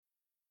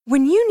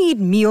When you need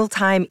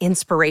mealtime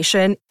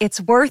inspiration,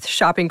 it's worth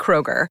shopping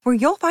Kroger, where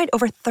you'll find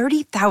over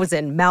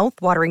 30,000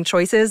 mouth-watering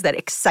choices that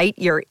excite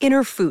your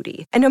inner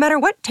foodie. And no matter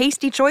what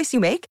tasty choice you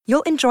make,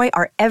 you'll enjoy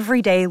our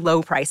everyday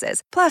low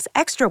prices, plus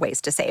extra ways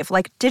to save,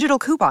 like digital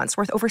coupons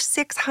worth over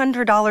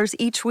 $600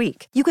 each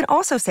week. You can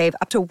also save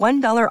up to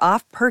 $1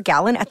 off per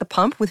gallon at the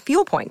pump with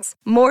fuel points.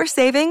 More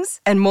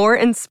savings and more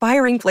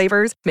inspiring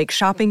flavors make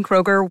shopping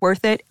Kroger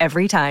worth it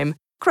every time.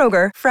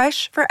 Kroger,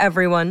 fresh for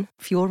everyone.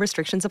 Fuel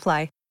restrictions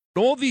apply.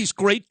 All these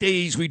great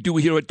days we do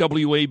here at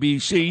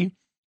WABC,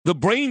 the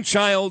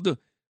brainchild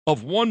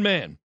of one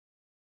man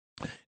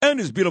and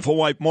his beautiful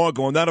wife,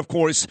 Margot. And that, of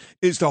course,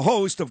 is the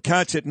host of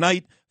Cats at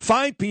Night,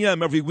 5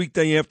 p.m. every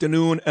weekday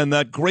afternoon, and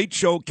that great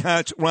show,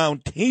 Cats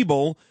Round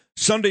Table,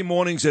 Sunday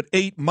mornings at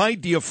 8. My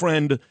dear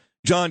friend,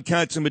 John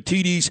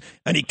Catsimatidis,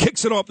 and he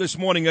kicks it off this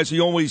morning, as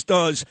he always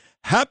does.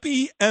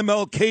 Happy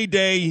MLK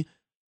Day.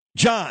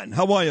 John,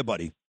 how are you,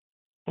 buddy?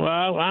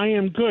 Well, I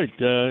am good.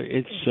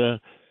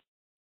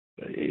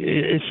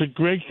 It's a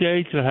great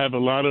day to have a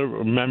lot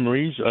of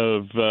memories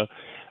of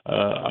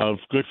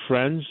good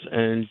friends,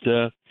 and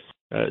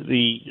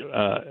the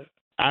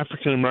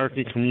African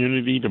American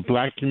community, the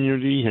Black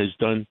community, has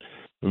done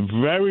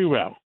very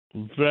well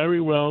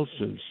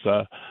since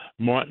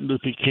Martin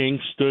Luther King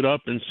stood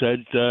up and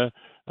said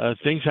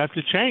things have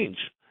to change,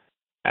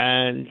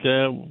 and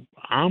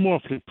I'm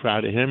awfully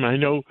proud of him. I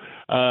know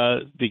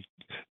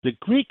the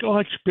Greek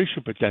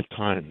Archbishop at that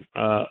time,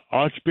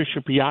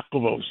 Archbishop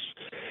Iakovos.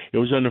 It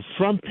was on the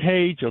front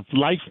page of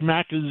Life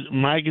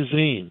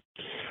magazine,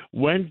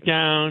 went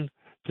down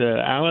to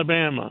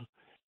Alabama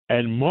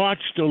and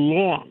marched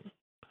along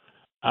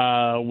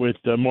with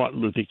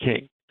Martin Luther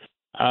King.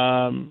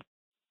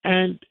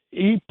 And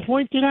he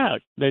pointed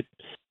out that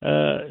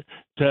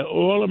to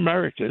all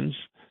Americans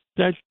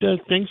that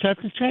things have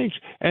to change.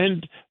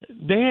 And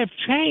they have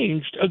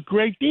changed a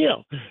great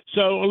deal.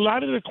 So a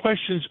lot of the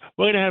questions,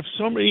 we're going to have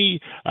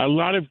a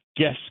lot of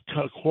guests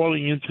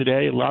calling in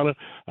today, a lot of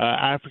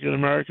African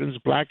Americans,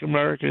 Black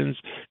Americans,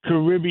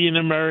 Caribbean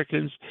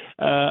Americans,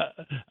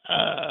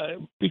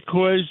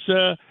 because,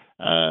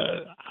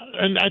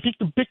 and I think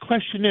the big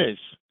question is,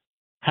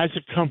 has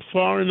it come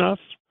far enough?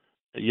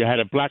 You had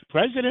a Black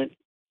president,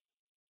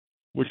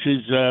 which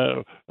is,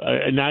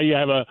 now you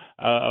have a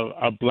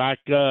Black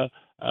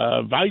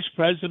vice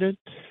president.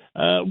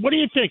 What do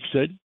you think,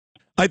 Sid?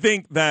 I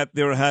think that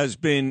there has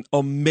been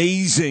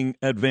amazing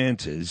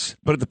advances,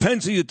 but it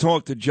depends who you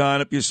talk to,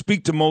 John. If you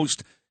speak to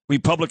most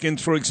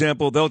Republicans, for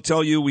example, they'll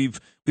tell you we've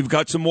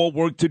got some more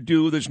work to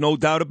do. There's no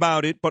doubt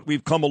about it, but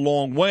we've come a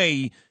long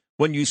way.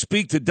 When you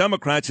speak to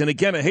Democrats, and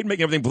again, I hate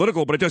making everything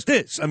political, but it just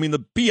is. I mean,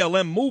 the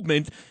BLM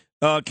movement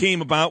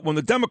came about when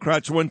the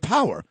Democrats were in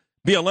power.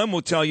 BLM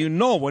will tell you,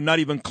 no, we're not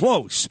even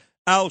close.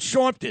 Al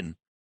Sharpton,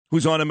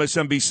 who's on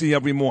MSNBC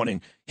every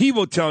morning, he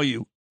will tell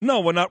you,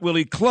 no, we're not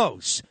really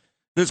close.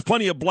 There's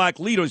plenty of Black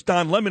leaders.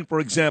 Don Lemon,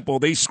 for example,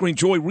 they scream,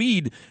 Joy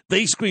Reid,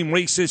 they scream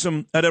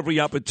racism at every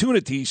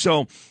opportunity.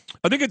 So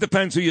I think it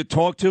depends who you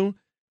talk to.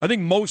 I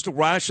think most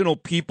rational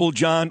people,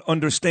 John,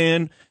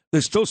 understand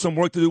there's still some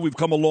work to do. We've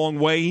come a long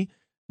way.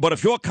 But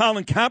if you're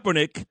Colin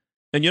Kaepernick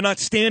and you're not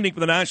standing for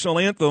the national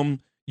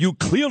anthem, you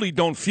clearly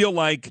don't feel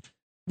like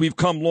we've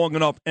come long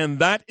enough. And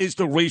that is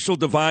the racial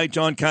divide,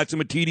 John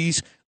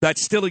Catsimatidis, that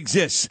still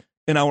exists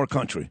in our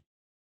country.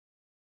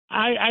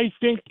 I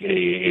think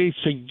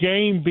it's a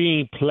game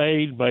being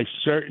played by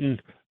certain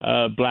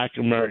Black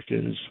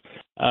Americans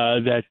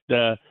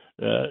that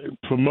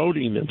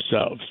promoting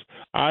themselves.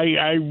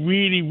 I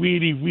really,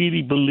 really,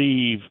 really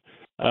believe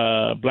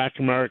Black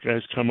America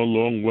has come a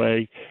long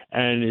way,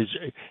 and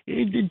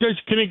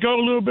can it go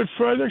a little bit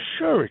further?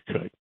 Sure, it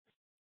could.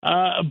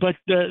 But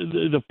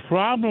the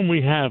problem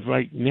we have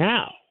right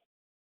now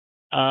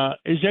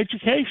is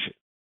education.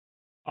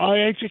 Our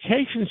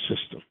education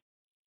system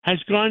has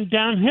gone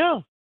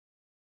downhill.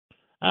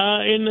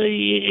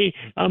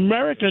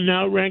 America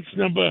now ranks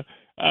number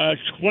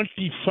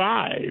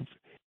 25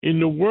 in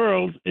the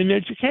world in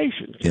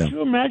education. Can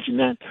you imagine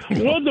that?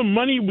 All the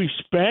money we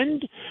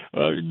spend,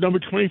 number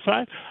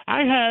 25.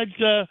 I had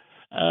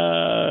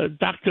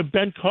Dr.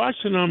 Ben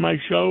Carson on my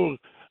show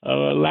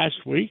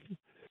last week,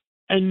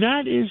 and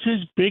that is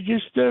his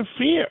biggest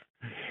fear.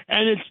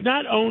 And it's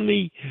not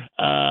only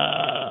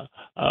a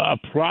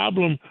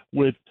problem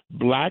with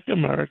Black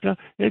America,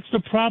 it's the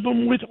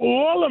problem with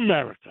all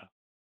America,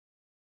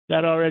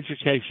 that our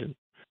education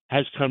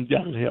has come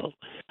downhill.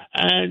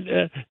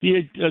 And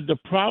the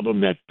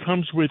problem that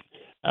comes with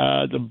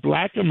the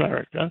Black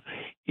America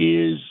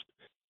is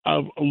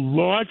a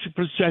large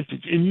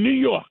percentage. In New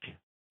York,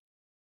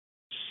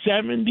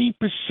 70%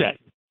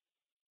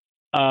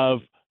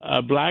 of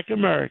Black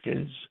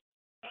Americans'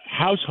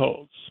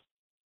 households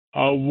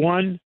are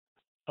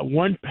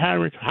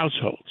one-parent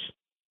households.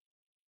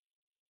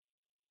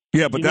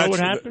 Yeah, but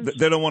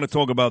they don't want to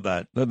talk about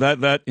that.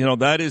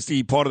 That is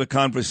the part of the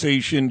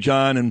conversation,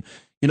 John. And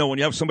when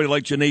you have somebody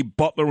like Janae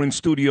Butler in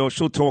studio,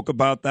 she'll talk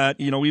about that.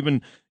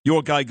 Even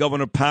your guy,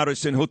 Governor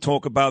Patterson, he'll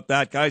talk about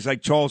that. Guys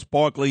like Charles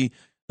Barkley,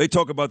 They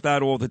talk about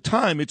that all the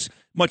time. It's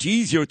much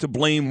easier to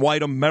blame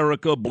white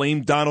America,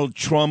 blame Donald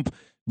Trump,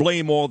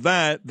 blame all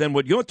that than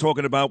what you're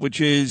talking about, which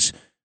is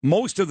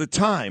most of the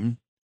time,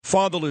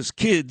 fatherless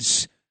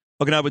kids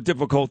are going to have a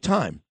difficult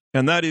time.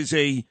 And that is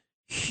a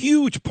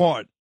huge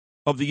part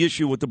of the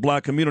issue with the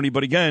black community.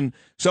 But again,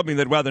 something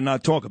they'd rather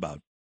not talk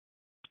about.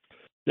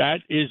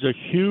 That is a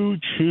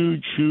huge,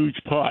 huge, huge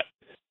part.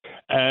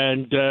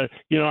 And,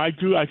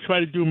 I try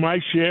to do my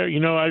share.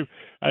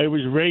 I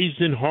was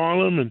raised in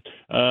Harlem, and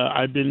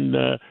I've been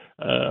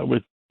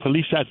with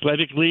Police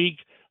Athletic League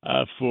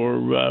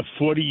for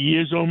 40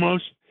 years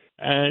almost.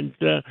 And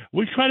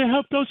we try to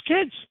help those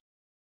kids.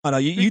 I know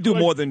you do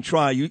more than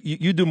try.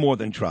 You do more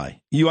than try.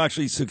 You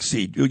actually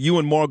succeed. You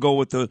and Margot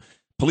with the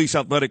Police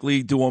Athletic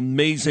League do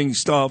amazing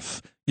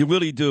stuff. You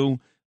really do.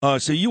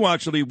 So you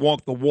actually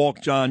walk the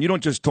walk, John. You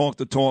don't just talk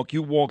the talk.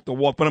 You walk the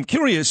walk. But I'm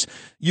curious.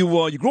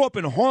 You grew up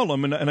in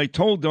Harlem, and I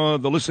told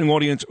the listening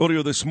audience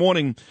earlier this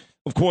morning.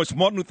 Of course,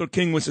 Martin Luther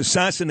King was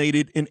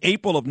assassinated in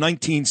April of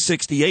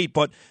 1968.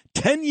 But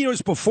 10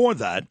 years before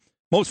that,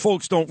 most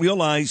folks don't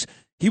realize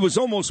he was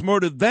almost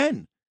murdered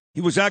then.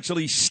 He was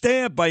actually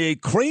stabbed by a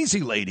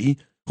crazy lady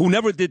who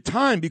never did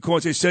time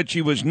because they said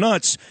she was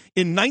nuts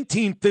in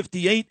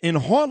 1958 in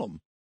Harlem.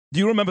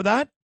 Do you remember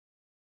that?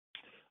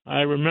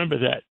 I remember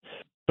that.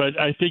 But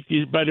I think,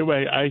 by the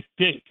way,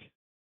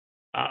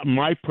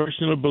 my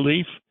personal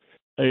belief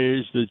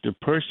is that the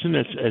person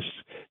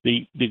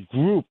the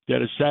group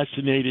that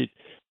assassinated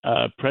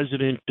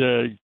President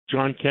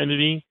John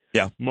Kennedy,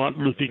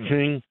 Martin Luther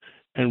King,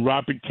 and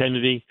Robert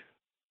Kennedy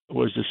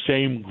was the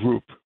same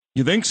group.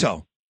 You think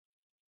so?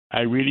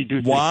 I really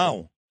do.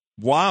 Wow.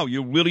 Wow,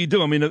 you really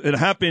do. I mean, it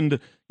happened,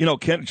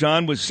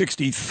 John was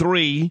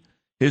 63.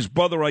 His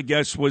brother, I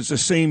guess, was the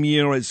same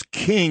year as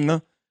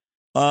King.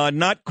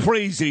 Not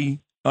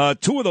crazy.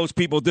 Two of those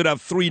people did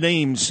have three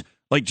names,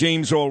 like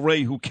James Earl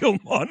Ray, who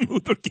killed Martin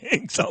Luther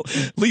King. So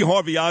Lee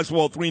Harvey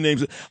Oswald, three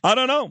names. I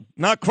don't know.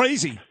 Not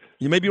crazy.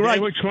 You may be right.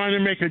 They were trying to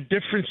make a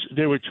difference.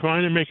 They were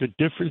trying to make a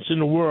difference in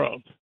the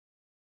world.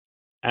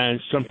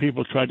 And some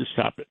people tried to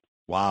stop it.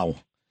 Wow.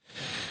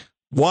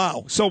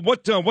 So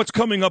what's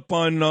coming up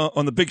on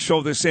the big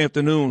show this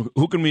afternoon?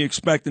 Who can we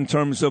expect in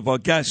terms of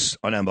guests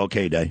on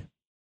MLK Day?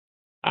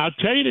 I'll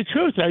tell you the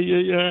truth.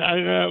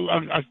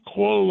 I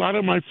call a lot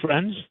of my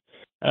friends.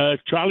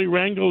 Charlie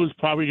Rangel is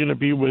probably going to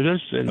be with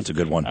us. And, that's a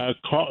good one.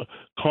 Carl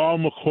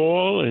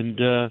McCall. And,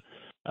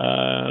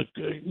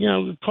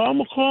 Carl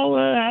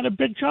McCall had a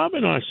big job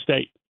in our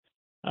state.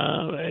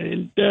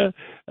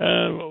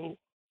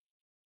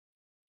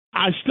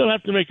 I still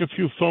have to make a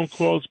few phone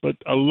calls, but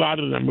a lot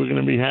of them we're going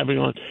to be having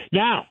on.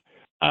 Now,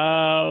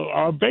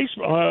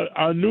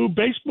 our new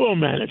baseball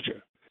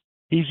manager,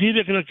 he's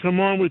either going to come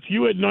on with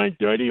you at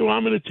 9:30 or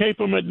I'm going to tape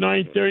him at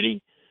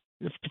 9:30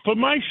 for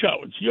my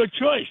show. It's your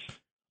choice.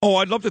 Oh,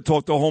 I'd love to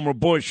talk to Homer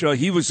Bush.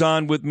 He was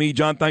on with me,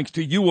 John, thanks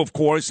to you, of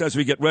course, as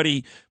we get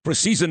ready for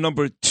season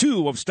number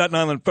 2 of Staten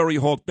Island Ferry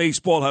Hawk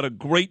Baseball. Had a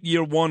great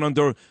year one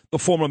under the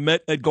former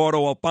Met,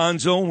 Edgardo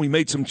Alfonzo. We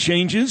made some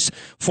changes.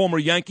 Former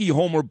Yankee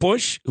Homer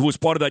Bush, who was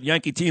part of that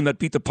Yankee team that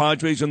beat the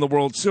Padres in the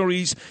World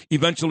Series,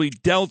 eventually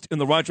dealt in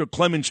the Roger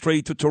Clemens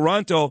trade to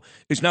Toronto,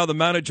 is now the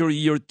manager of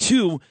year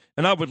 2.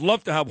 And I would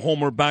love to have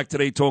Homer back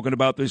today talking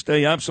about this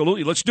day.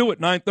 Absolutely. Let's do it,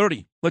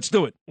 9:30. Let's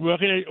do it. We're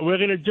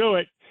gonna do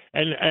it.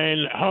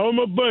 And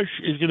Homer Bush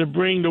is going to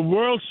bring the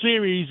World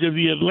Series of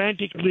the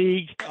Atlantic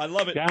League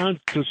down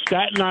to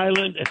Staten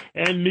Island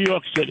and New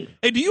York City.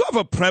 Hey, do you have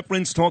a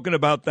preference talking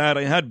about that?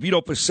 I had Vito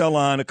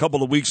Pasella on a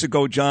couple of weeks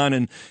ago, John,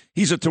 and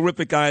he's a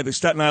terrific guy, the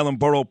Staten Island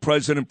Borough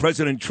president.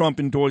 President Trump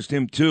endorsed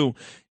him, too.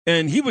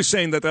 And he was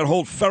saying that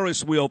whole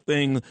Ferris wheel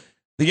thing,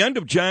 the end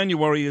of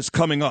January is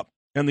coming up.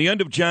 And the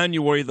end of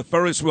January, the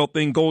Ferris wheel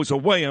thing goes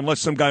away unless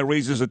some guy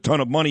raises a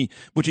ton of money,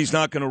 which he's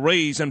not going to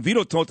raise. And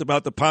Vito talked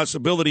about the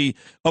possibility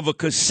of a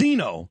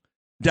casino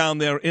down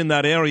there in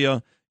that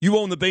area. You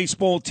own the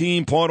baseball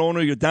team, part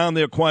owner. You're down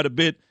there quite a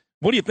bit.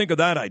 What do you think of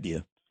that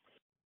idea?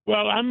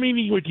 Well, I'm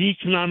meeting with the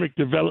Economic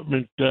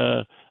Development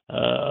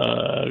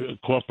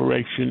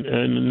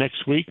Corporation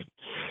next week.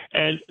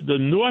 And the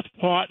north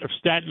part of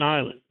Staten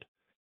Island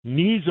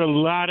needs a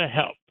lot of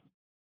help.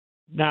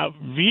 Now,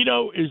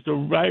 Vito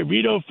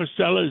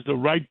Pasella is the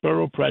right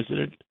borough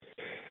president.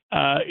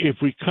 If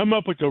we come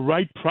up with the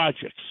right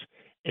projects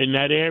in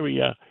that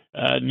area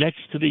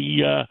next to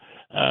the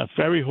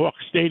Ferry Hawk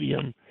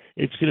Stadium,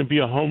 it's going to be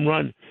a home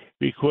run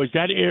because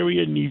that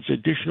area needs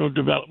additional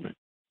development.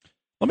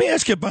 Let me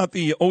ask you about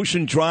the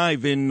Ocean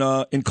Drive in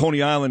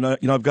Coney Island.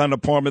 I've got an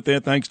apartment there,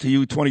 thanks to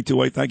you,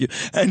 22A, thank you.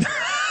 And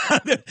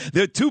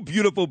there are two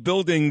beautiful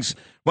buildings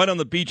right on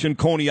the beach in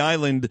Coney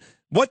Island.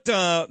 What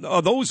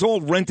are those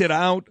all rented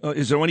out?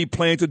 Is there any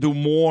plan to do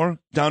more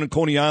down in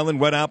Coney Island,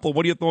 Red Apple?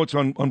 What are your thoughts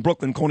on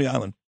Brooklyn, Coney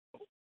Island?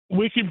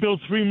 We can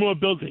build 3 more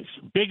buildings,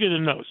 bigger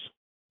than those.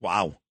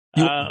 Wow!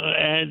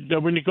 And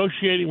we're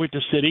negotiating with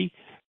the city.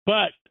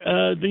 But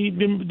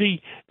the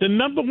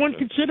number one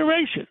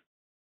consideration: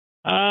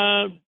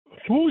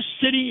 whose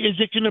city is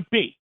it going to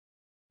be?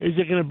 Is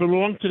it going to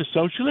belong to the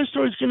socialists,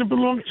 or is it going to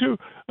belong to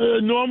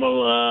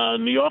normal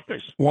New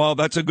Yorkers? Well,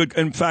 that's a good.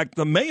 In fact,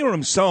 the mayor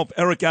himself,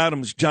 Eric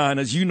Adams, John,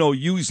 as you know,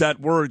 used that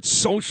word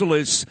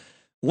socialists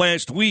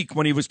last week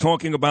when he was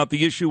talking about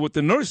the issue with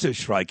the nurses'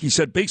 strike. He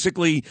said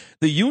basically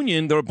the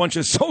union, they're a bunch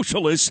of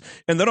socialists,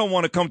 and they don't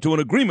want to come to an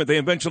agreement. They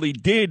eventually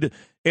did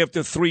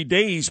after 3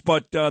 days,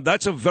 but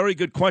that's a very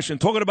good question.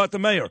 Talking about the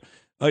mayor,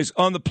 he's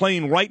on the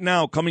plane right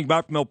now coming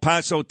back from El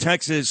Paso,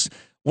 Texas.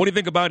 What do you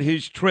think about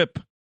his trip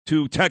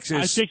to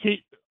Texas?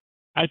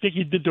 I think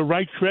he did the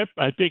right trip.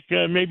 I think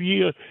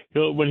maybe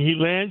he'll when he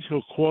lands,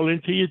 he'll call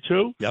into you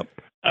too. Yep.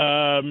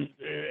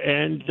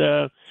 And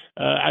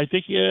I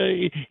think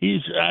he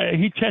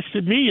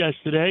tested me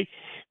yesterday,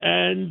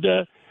 and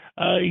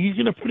he's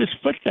going to put his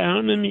foot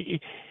down. And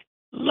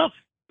look,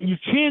 you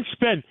can't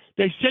spend.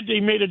 They said they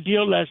made a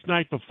deal last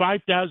night for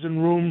 5,000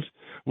 rooms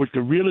with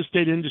the real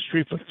estate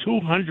industry for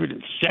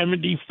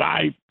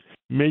 $275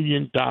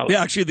 million.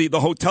 Yeah, actually, the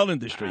hotel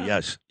industry,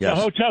 yes. The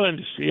hotel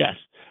industry, yes.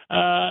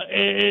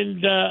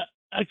 And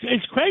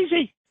it's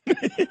crazy.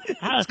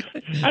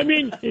 I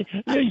mean,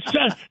 it's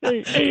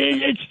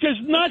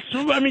just nuts.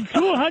 I mean,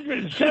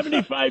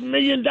 $275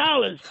 million.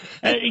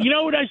 You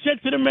know what I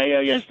said to the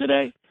mayor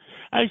yesterday?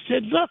 I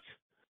said, look,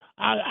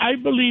 I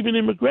believe in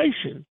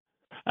immigration,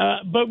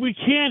 but we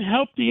can't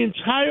help the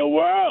entire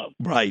world.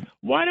 Right.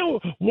 Why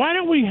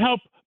don't we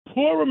help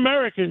poor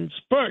Americans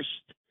first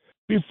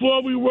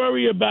before we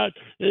worry about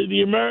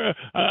the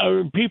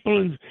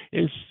people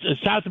in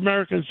South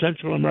America and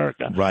Central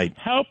America? Right.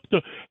 Help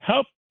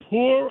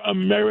poor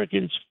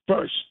Americans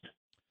first.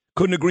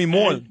 Couldn't agree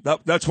more.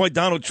 That's why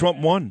Donald Trump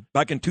won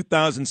back in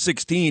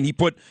 2016. He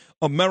put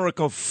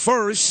America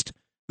first.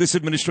 This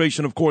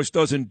administration, of course,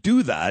 doesn't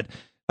do that.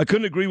 I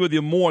couldn't agree with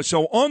you more.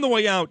 So on the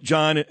way out,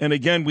 John, and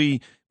again, we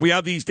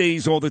have these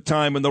days all the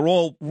time, and they're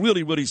all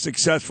really, really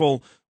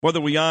successful, whether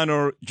we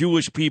honor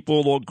Jewish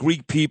people or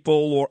Greek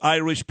people or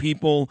Irish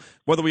people,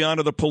 whether we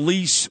honor the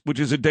police, which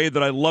is a day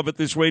that I love at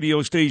this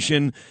radio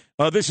station.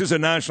 This is a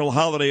national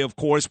holiday, of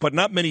course, but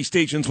not many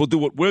stations will do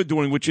what we're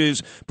doing, which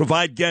is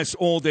provide guests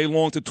all day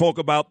long to talk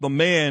about the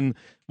man.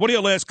 What are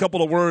your last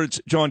couple of words,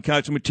 John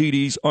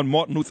Catsimatidis, on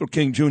Martin Luther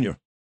King Jr.?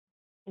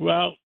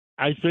 Well,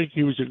 I think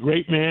he was a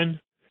great man.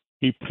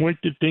 He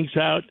pointed things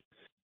out,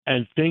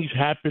 and things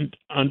happened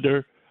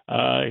under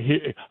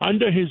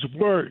his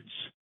words.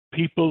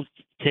 People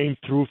came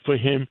through for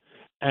him,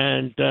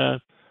 and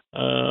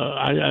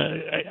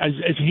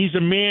he's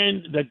a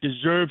man that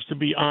deserves to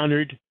be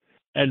honored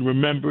and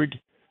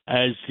remembered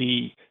as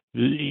he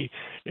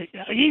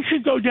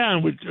should go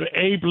down with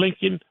Abe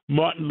Lincoln,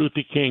 Martin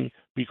Luther King,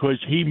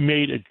 because he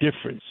made a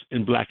difference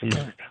in Black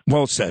America.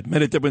 Well said.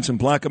 Made a difference in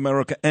Black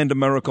America and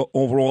America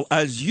overall,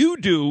 as you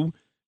do,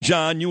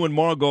 John, you and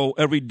Margot,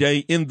 every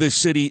day in this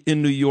city,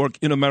 in New York,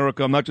 in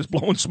America. I'm not just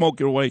blowing smoke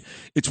your way.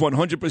 It's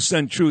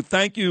 100% true.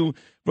 Thank you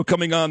for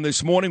coming on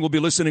this morning. We'll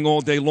be listening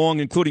all day long,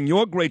 including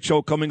your great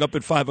show coming up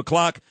at 5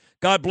 o'clock.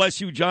 God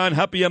bless you, John.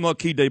 Happy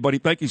MLK Day, buddy.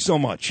 Thank you so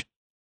much.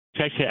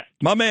 Take care.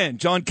 My man,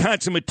 John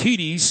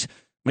Catsimatidis.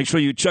 Make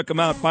sure you check him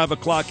out, 5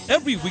 o'clock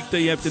every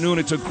weekday afternoon.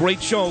 It's a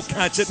great show,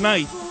 Cats at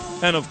Night.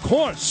 And, of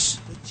course,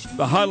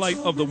 the highlight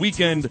of the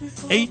weekend,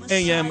 8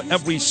 a.m.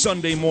 every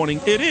Sunday morning.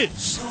 It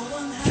is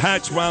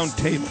Cats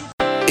Roundtable.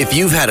 If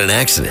you've had an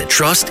accident,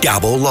 trust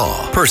Gabo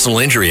Law. Personal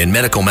injury and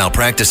medical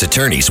malpractice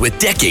attorneys with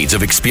decades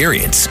of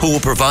experience who will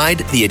provide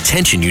the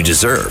attention you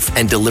deserve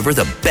and deliver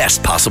the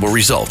best possible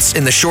results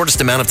in the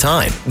shortest amount of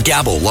time.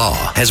 Gabo Law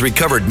has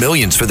recovered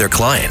millions for their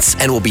clients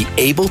and will be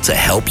able to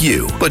help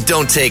you. But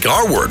don't take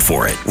our word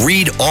for it.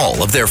 Read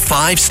all of their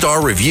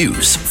 5-star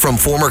reviews from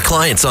former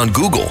clients on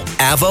Google,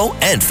 Avo,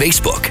 and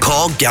Facebook.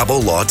 Call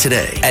Gabo Law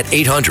today at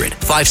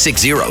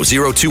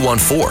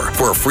 800-560-0214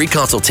 for a free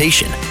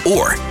consultation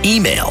or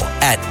email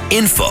at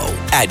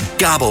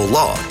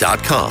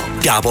info@gabolaw.com.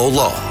 Gabo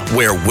Law,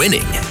 where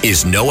winning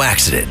is no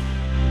accident.